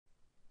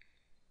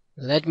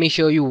Let me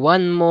show you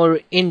one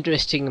more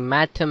interesting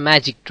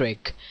mathemagic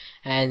trick.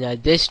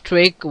 And this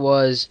trick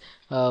I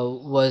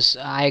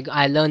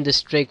learned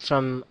this trick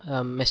from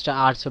Mr.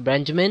 Arthur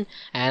Benjamin,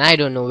 and I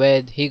don't know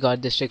where he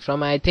got this trick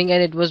from. I think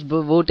and it was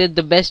voted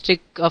the best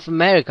trick of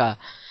America,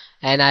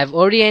 and I've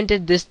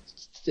oriented this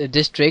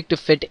trick to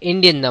fit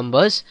Indian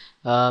numbers.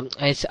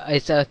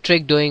 It's a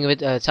trick doing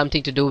with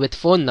something to do with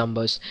phone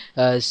numbers.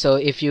 So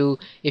if you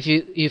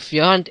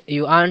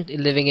aren't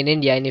living in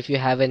India, and if you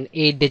have an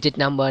 8-digit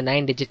number,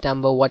 9-digit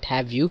number, what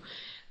have you,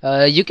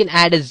 you can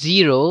add a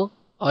 0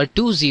 or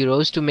 2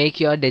 zeros to make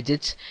your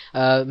digits,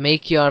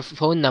 make your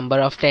phone number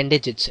of 10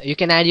 digits. You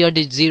can add your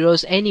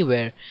zeros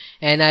anywhere.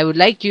 And I would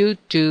like you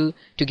to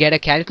get a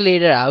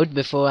calculator out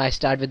before I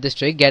start with this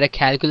trick. Get a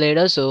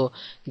calculator. So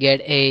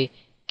get a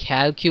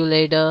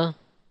calculator.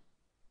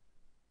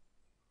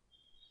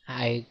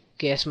 I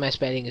guess my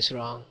spelling is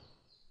wrong.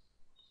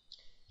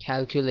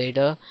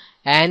 Calculator,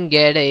 and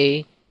get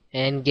a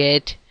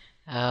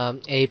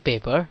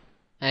paper,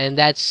 and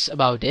that's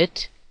about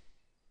it.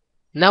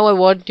 Now I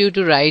want you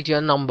to write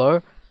your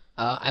number.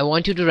 I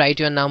want you to write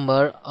your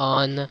number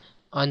on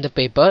the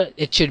paper.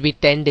 It should be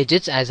 10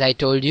 digits, as I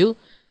told you.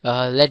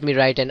 Let me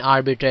write an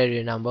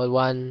arbitrary number: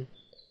 1,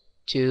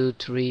 2,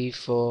 3,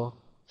 4,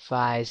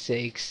 5,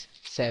 6,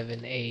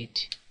 7,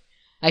 8.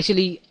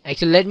 Actually,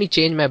 let me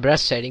change my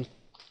brush setting.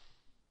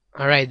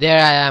 Alright, there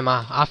I am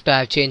after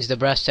I've changed the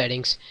brush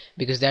settings,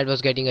 because that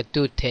was getting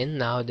too thin.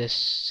 Now this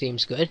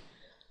seems good.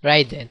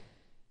 Right then,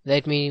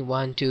 let me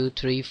 1, 2,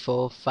 3,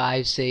 4,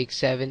 5, 6,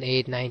 7,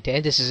 8, 9,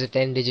 10. This is a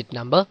 10-digit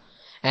number.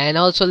 And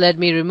also let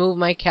me remove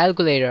my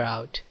calculator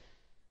out.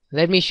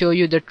 Let me show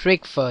you the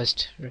trick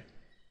first.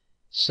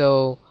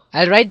 So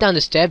I'll write down the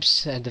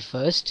steps at the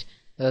first.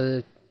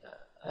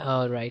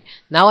 Alright,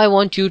 now I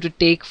want you to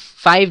take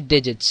 5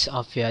 digits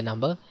of your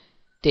number.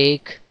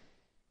 Take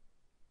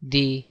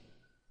the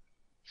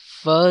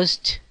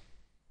first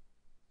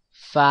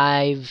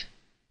 5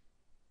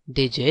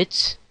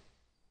 digits.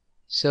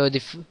 So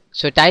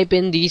type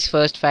in these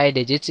first 5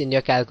 digits in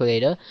your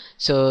calculator.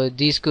 So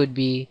these could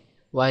be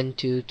 1,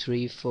 2,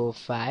 3, 4,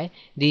 5.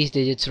 These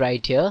digits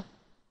right here,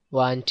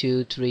 1,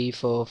 2, 3,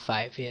 4,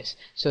 5. Yes.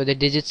 So the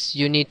digits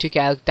you need to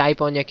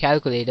type on your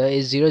calculator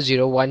is 0,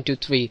 0, 1, 2,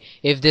 3.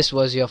 If this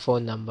was your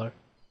phone number,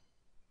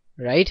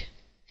 right?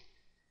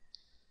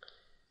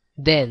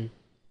 Then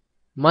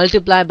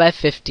multiply by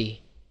 50.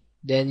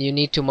 Then you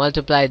need to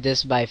multiply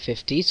this by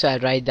 50. So I'll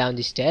write down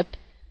the step.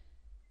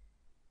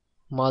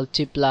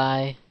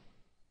 Multiply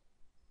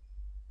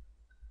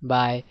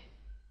by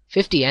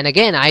 50. And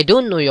again, I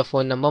don't know your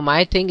phone number.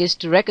 My thing is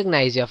to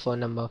recognize your phone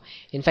number.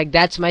 In fact,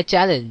 that's my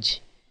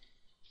challenge.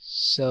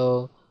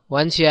 So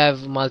once you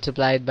have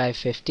multiplied by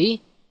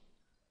 50,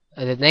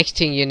 the next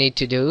thing you need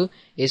to do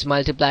is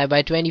multiply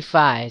by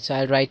 25. So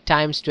I'll write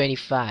times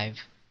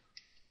 25.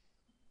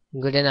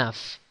 Good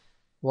enough.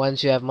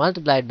 Once you have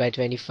multiplied by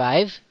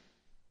 25,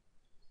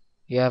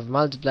 you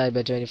multiply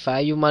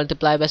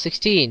by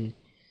 16.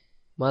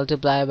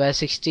 Multiply by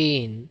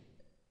 16.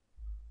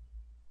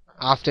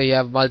 After you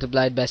have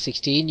multiplied by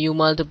 16, you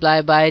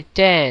multiply by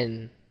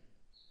 10.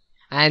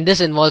 And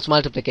this involves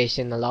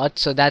multiplication a lot,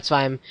 so that's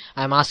why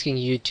I'm asking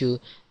you to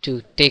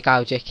take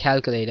out your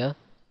calculator.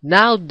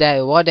 Now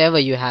that whatever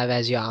you have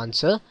as your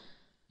answer,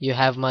 you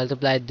have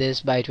multiplied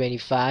this by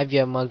 25, you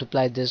have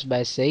multiplied this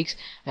by 6,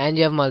 and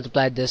you have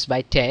multiplied this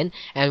by 10,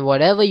 and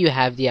whatever you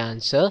have the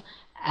answer,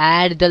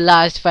 add the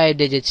last 5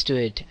 digits to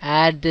it.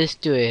 Add this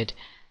to it.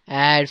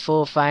 Add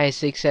 4, 5,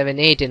 6, 7,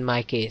 8 in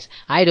my case.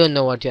 I don't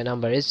know what your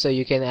number is, so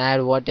you can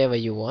add whatever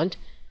you want.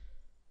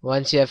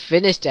 Once you have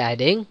finished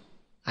adding,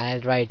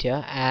 I'll write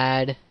here,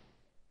 add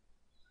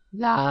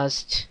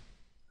last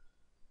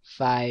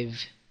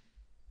 5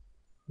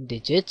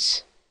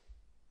 digits.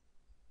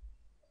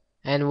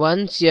 And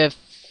once you have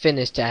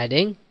finished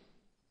adding,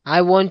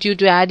 I want you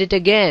to add it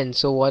again.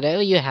 So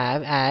whatever you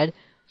have, add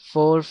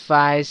 4,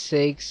 5,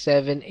 6,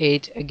 7,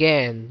 8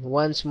 again.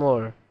 Once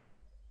more.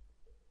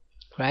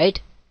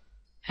 Right?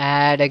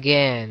 Add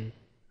again.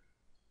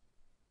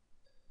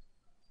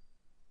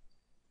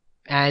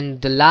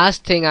 And the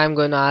last thing I'm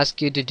going to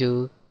ask you to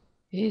do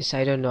is,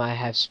 I don't know, I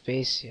have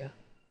space here.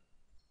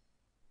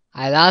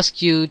 I'll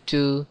ask you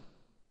to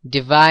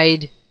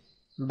divide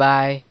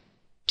by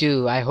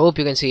 2. I hope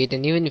you can see it,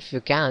 and even if you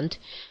can't,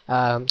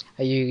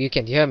 you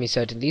can hear me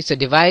certainly. So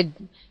divide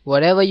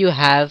whatever you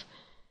have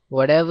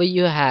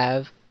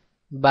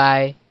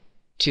by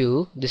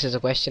 2. This is a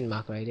question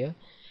mark right here.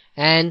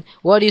 And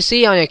what do you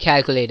see on your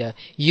calculator?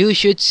 You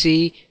should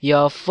see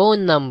your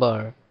phone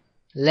number.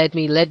 Let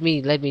me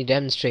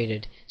demonstrate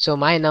it. So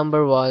my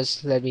number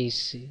was, let me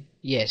see.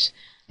 Yes,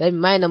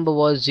 my number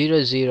was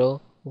 00.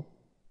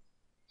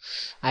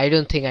 I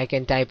don't think I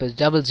can type a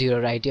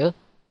 00 right here.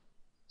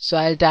 So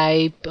I'll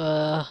type,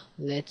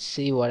 let's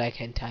see what I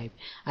can type.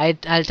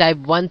 I'll type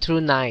 1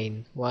 through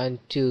 9. 1,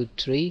 2,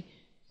 3,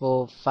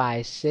 4,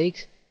 5,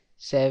 6,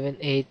 7,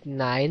 8,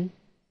 9,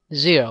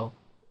 0.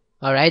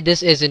 Alright,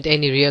 this isn't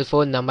any real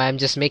phone number. I'm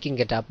just making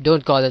it up.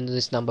 Don't call into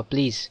this number,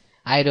 please.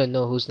 I don't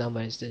know whose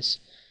number is this.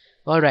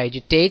 Alright,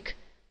 you take,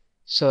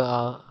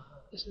 so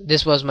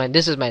this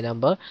is my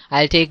number.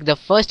 I'll take the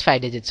first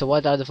 5 digits. So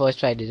what are the first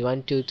 5 digits?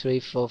 1 2 3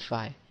 4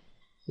 5.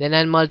 Then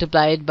I'll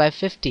multiply it by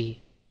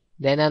 50.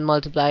 Then I'll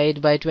multiply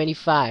it by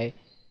 25.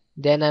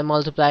 Then I'll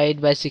multiply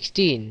it by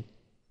 16.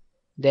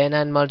 Then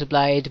I'll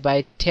multiply it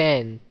by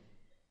 10.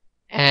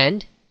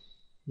 And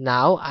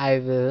now I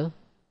will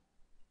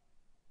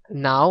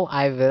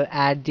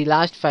add the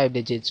last 5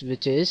 digits,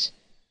 which is,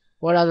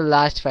 what are the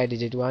last 5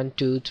 digits? 1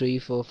 2 3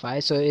 4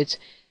 5. So it's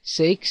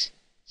 6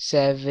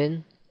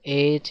 7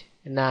 8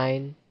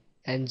 9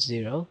 and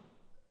 0.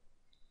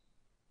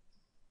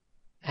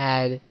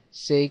 Add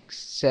 6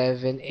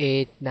 7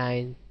 8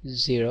 9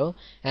 0,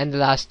 and the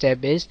last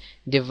step is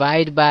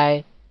divide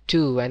by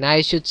 2, and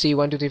I should see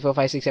 1 2 3 4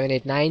 5 6 7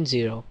 8 9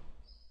 0,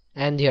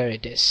 and here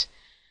it is.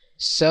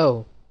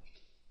 So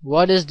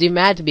what is the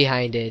math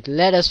behind it?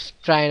 Let us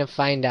try to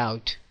find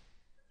out.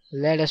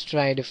 I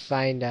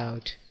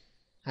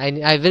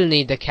will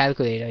need the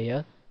calculator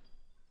here.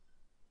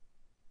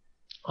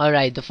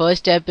 Alright, the first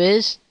step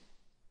is,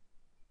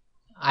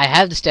 I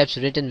have the steps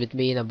written with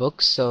me in a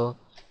book, so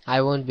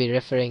I won't be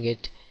referring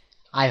it.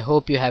 I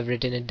hope you have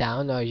written it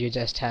down or you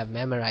just have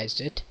memorized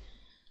it.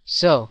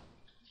 So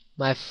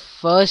my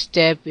first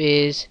step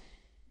is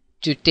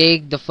to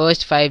take the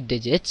first 5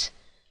 digits.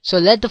 So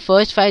let the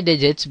first 5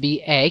 digits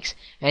be x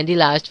and the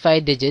last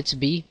 5 digits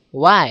be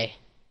y,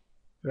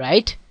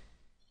 right?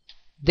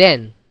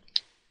 Then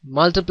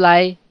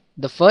multiply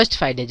the first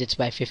 5 digits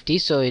by 50,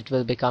 so it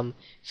will become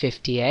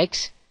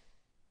 50x.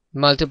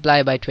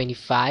 Multiply by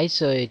 25,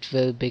 so it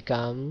will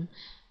become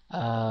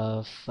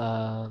what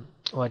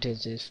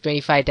is this?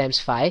 25 times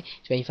 5,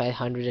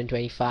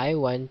 2525,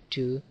 1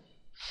 2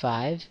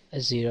 5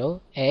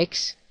 0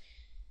 x.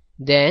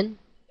 Then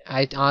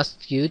I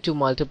asked you to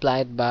multiply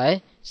it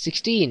by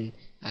 16.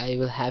 I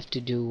will have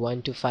to do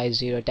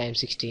 1250 times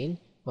 16.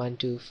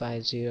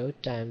 1250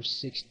 times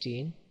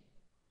 16,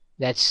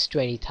 that's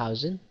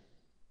 20,000.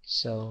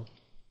 So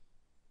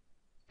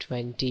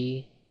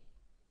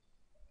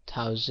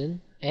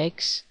 20,000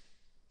 x,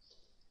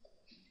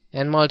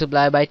 and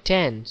multiply by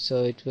 10,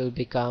 so it will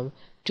become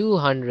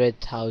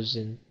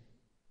 200,000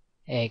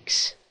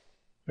 x,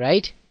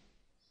 right?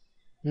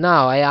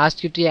 Now I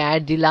asked you to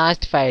add the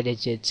last 5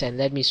 digits, and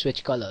let me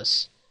switch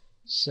colors.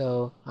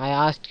 So I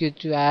asked you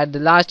to add the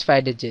last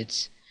 5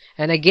 digits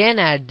and again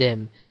add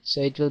them, so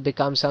it will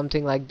become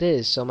something like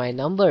this. So my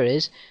number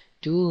is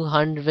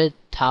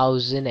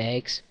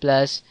 200,000x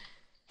plus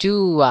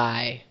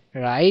 2y,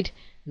 right?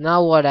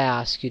 Now what I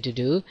ask you to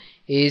do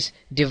is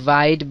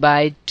divide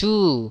by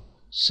 2.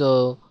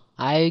 So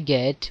I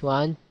get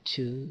 1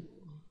 2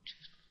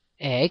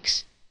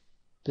 x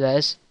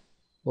plus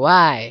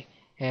y,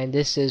 and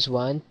this is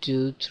 1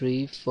 2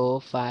 3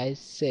 4 5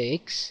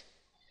 6,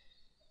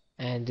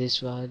 and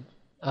this one,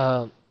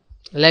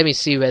 let me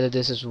see whether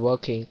this is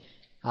working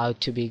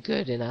out to be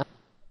good enough.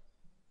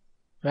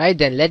 Right,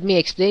 then let me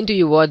explain to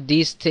you what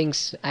these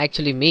things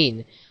actually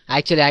mean.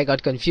 Actually, I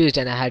got confused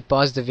and I had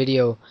paused the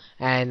video,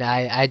 and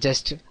I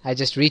just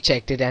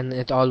rechecked it, and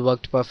it all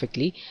worked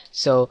perfectly.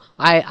 So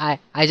I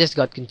just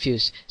got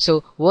confused.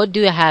 So what do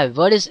you have?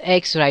 What is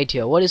x right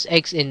here? What is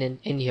x in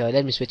here?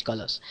 Let me switch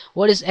colors.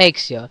 What is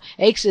x here?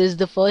 X is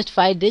the first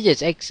 5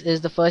 digits. X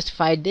is the first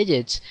 5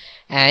 digits,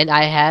 and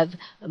I have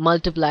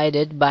multiplied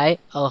it by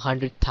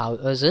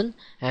 100,000,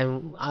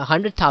 and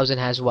 100,000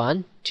 has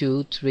 1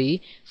 2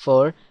 3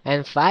 4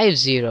 and 5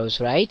 zeros,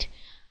 right?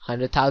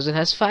 100,000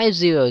 has 5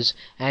 zeros,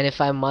 and if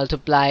I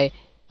multiply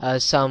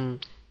some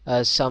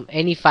 5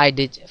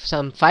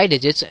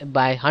 digits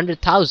by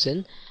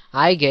 100,000,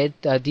 I get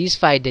these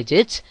 5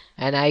 digits,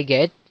 and I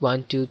get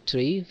 1 2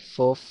 3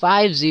 4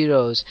 5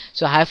 zeros.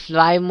 So I have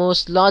 5 more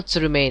slots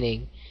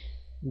remaining.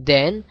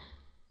 Then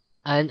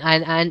I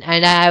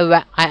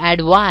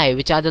add y,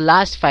 which are the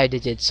last 5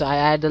 digits. So I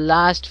add the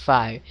last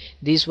 5.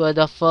 These were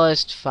the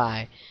first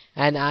 5,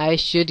 and I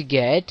should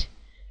get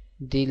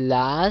the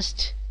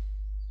last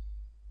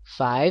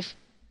 5,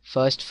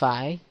 first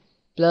 5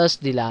 plus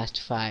the last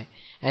 5,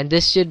 and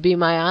this should be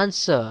my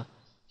answer.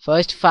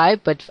 First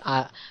 5, but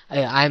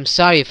I'm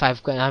sorry if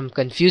I'm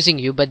confusing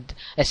you, but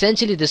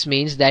essentially this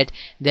means that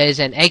there is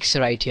an x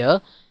right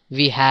here.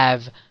 We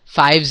have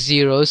 5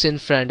 zeros in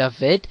front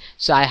of it,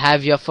 so I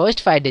have your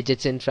first 5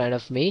 digits in front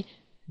of me.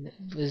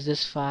 Is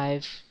this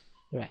 5?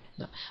 Right,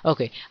 no.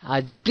 Okay,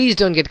 please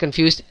don't get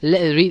confused.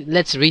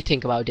 Let's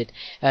rethink about it.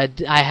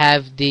 I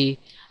have the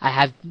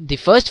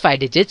first 5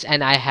 digits,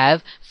 and I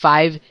have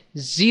 5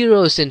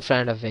 zeros in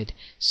front of it.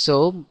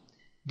 So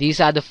these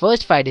are the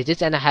first 5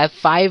 digits, and I have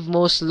 5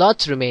 more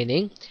slots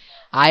remaining.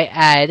 I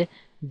add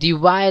the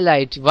y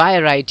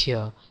right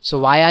here. So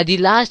y are the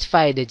last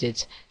 5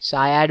 digits. So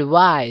I add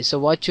y. So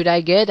what should I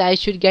get? I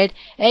should get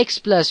x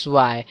plus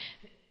y.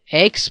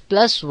 X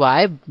plus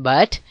y,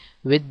 but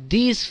with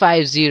these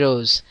 5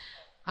 zeros.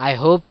 I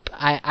hope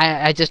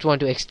I just want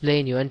to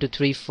explain you. 1 2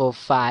 3 4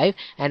 5,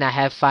 and I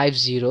have 5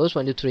 zeros.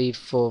 1 2 3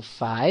 4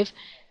 5.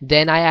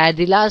 Then I add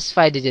the last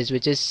 5 digits,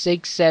 which is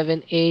 6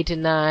 7 8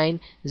 9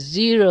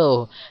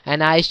 0,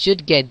 and I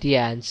should get the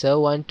answer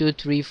 1 2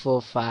 3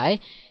 4 5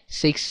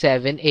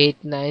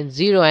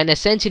 67890, and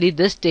essentially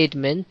this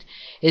statement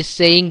is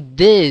saying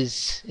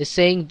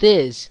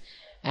this,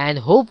 and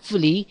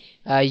hopefully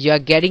you are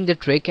getting the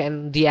trick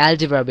and the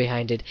algebra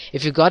behind it.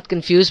 If you got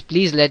confused,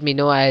 please let me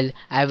know.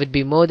 I would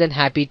be more than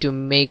happy to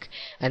make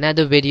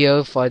another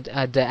video for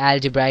the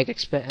algebraic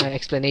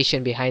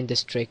explanation behind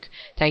this trick.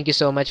 Thank you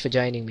so much for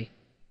joining me.